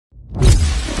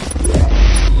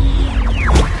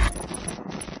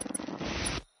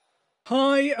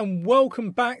Hi and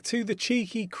welcome back to the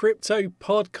Cheeky Crypto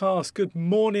Podcast. Good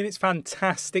morning. It's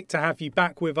fantastic to have you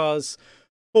back with us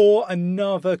for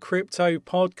another crypto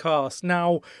podcast.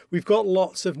 Now, we've got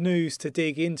lots of news to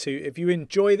dig into. If you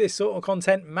enjoy this sort of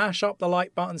content, mash up the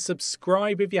like button,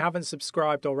 subscribe if you haven't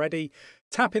subscribed already,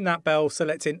 tapping that bell,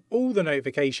 selecting all the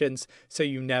notifications so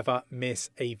you never miss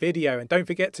a video. And don't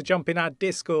forget to jump in our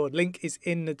Discord. Link is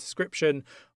in the description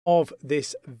of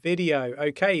this video.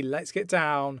 Okay, let's get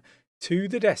down to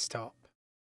the desktop.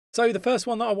 So the first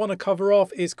one that I want to cover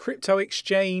off is crypto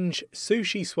exchange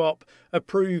SushiSwap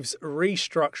approves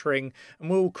restructuring and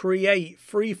will create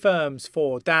free firms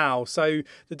for DAO. So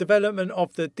the development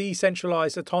of the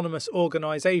decentralized autonomous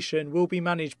organization will be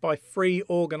managed by free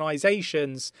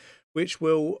organizations, which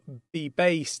will be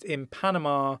based in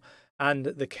Panama and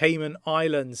the Cayman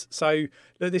Islands. So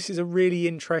look, this is a really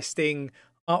interesting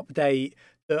update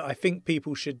that I think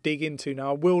people should dig into.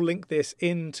 Now, I will link this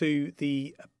into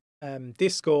the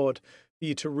Discord for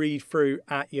you to read through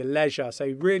at your leisure.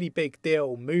 So really big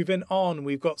deal. Moving on,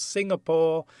 we've got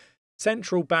Singapore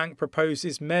central bank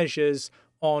proposes measures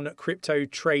on crypto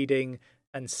trading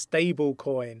and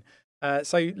stablecoin.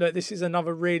 So look, this is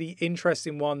another really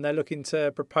interesting one. They're looking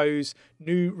to propose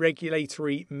new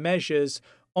regulatory measures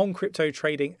on crypto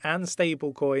trading and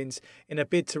stablecoins in a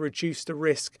bid to reduce the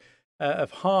risk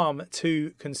of harm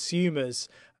to consumers.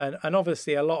 And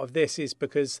obviously a lot of this is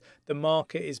because the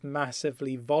market is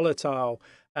massively volatile.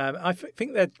 I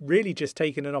think they're really just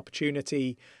taking an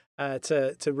opportunity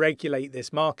to regulate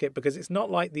this market, because it's not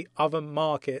like the other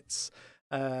markets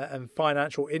and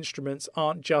financial instruments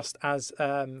aren't just as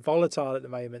volatile at the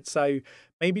moment. So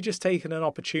maybe just taking an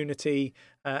opportunity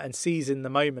and seizing the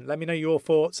moment. Let me know your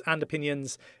thoughts and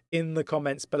opinions in the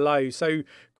comments below. So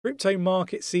crypto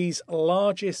market sees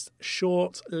largest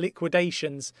short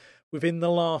liquidations within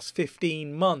the last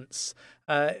 15 months.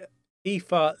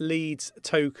 Ether leads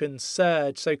token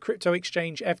surge. So crypto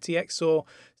exchange FTX saw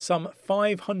some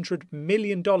 $500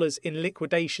 million in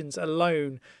liquidations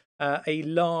alone, a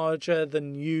larger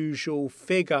than usual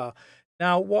figure.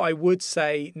 Now, what I would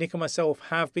say, Nick and myself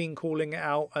have been calling it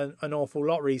out an awful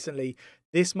lot recently.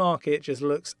 This market just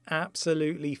looks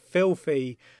absolutely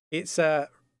filthy. It's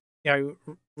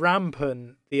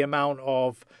rampant, the amount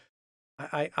of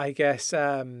I guess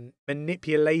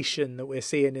manipulation that we're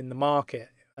seeing in the market.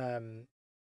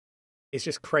 It's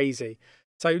just crazy.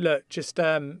 So look, just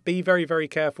be very, very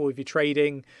careful if you're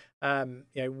trading.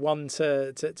 One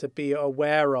to be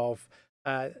aware of.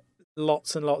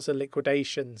 Lots and lots of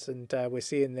liquidations, and we're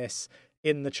seeing this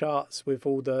in the charts with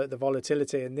all the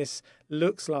volatility, and this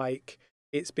looks like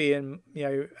it's being,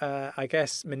 I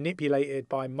guess, manipulated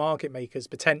by market makers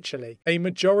potentially. A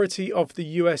majority of the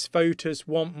US voters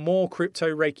want more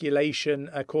crypto regulation,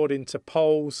 according to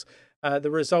polls.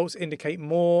 The results indicate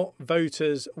more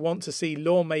voters want to see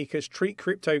lawmakers treat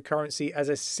cryptocurrency as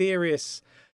a serious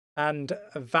and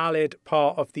a valid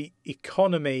part of the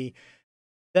economy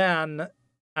than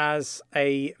as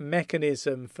a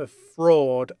mechanism for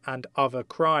fraud and other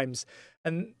crimes.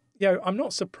 And, I'm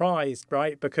not surprised,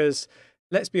 right? Because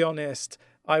let's be honest,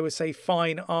 I would say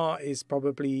fine art is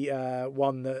probably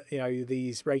one that,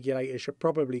 these regulators should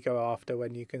probably go after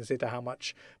when you consider how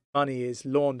much money is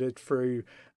laundered through,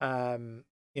 fine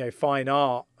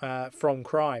art from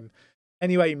crime.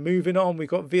 Anyway, moving on, we've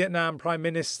got Vietnam Prime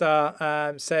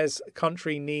Minister says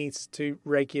country needs to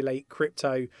regulate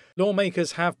crypto.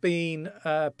 Lawmakers have been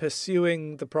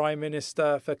pursuing the Prime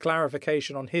Minister for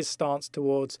clarification on his stance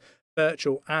towards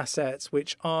virtual assets,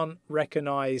 which aren't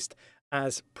recognized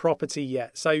as property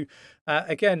yet. So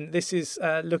again, this is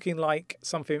looking like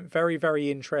something very,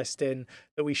 very interesting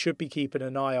that we should be keeping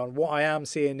an eye on. What I am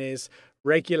seeing is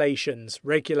regulations.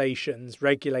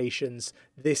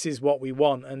 This is what we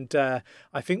want, and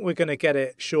I think we're going to get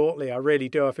it shortly. I really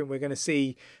do. I think we're going to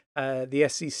see the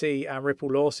SEC and Ripple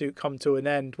lawsuit come to an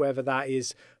end, whether that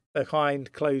is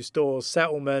behind closed doors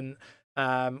settlement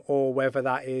or whether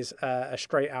that is a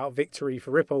straight out victory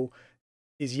for Ripple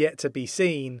is yet to be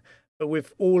seen. But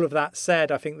with all of that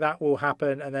said, I think that will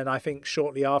happen. And then I think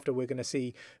shortly after we're going to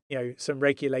see, some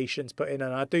regulations put in.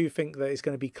 And I do think that it's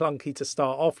going to be clunky to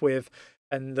start off with,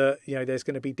 and that, there's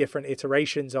going to be different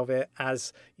iterations of it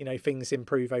as, things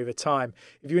improve over time.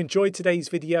 If you enjoyed today's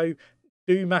video,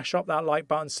 do mash up that like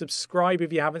button, subscribe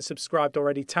if you haven't subscribed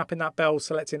already, tapping that bell,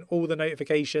 selecting all the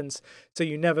notifications so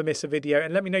you never miss a video,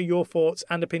 and let me know your thoughts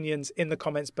and opinions in the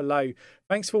comments below.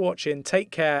 Thanks for watching, take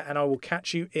care, and I will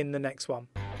catch you in the next one.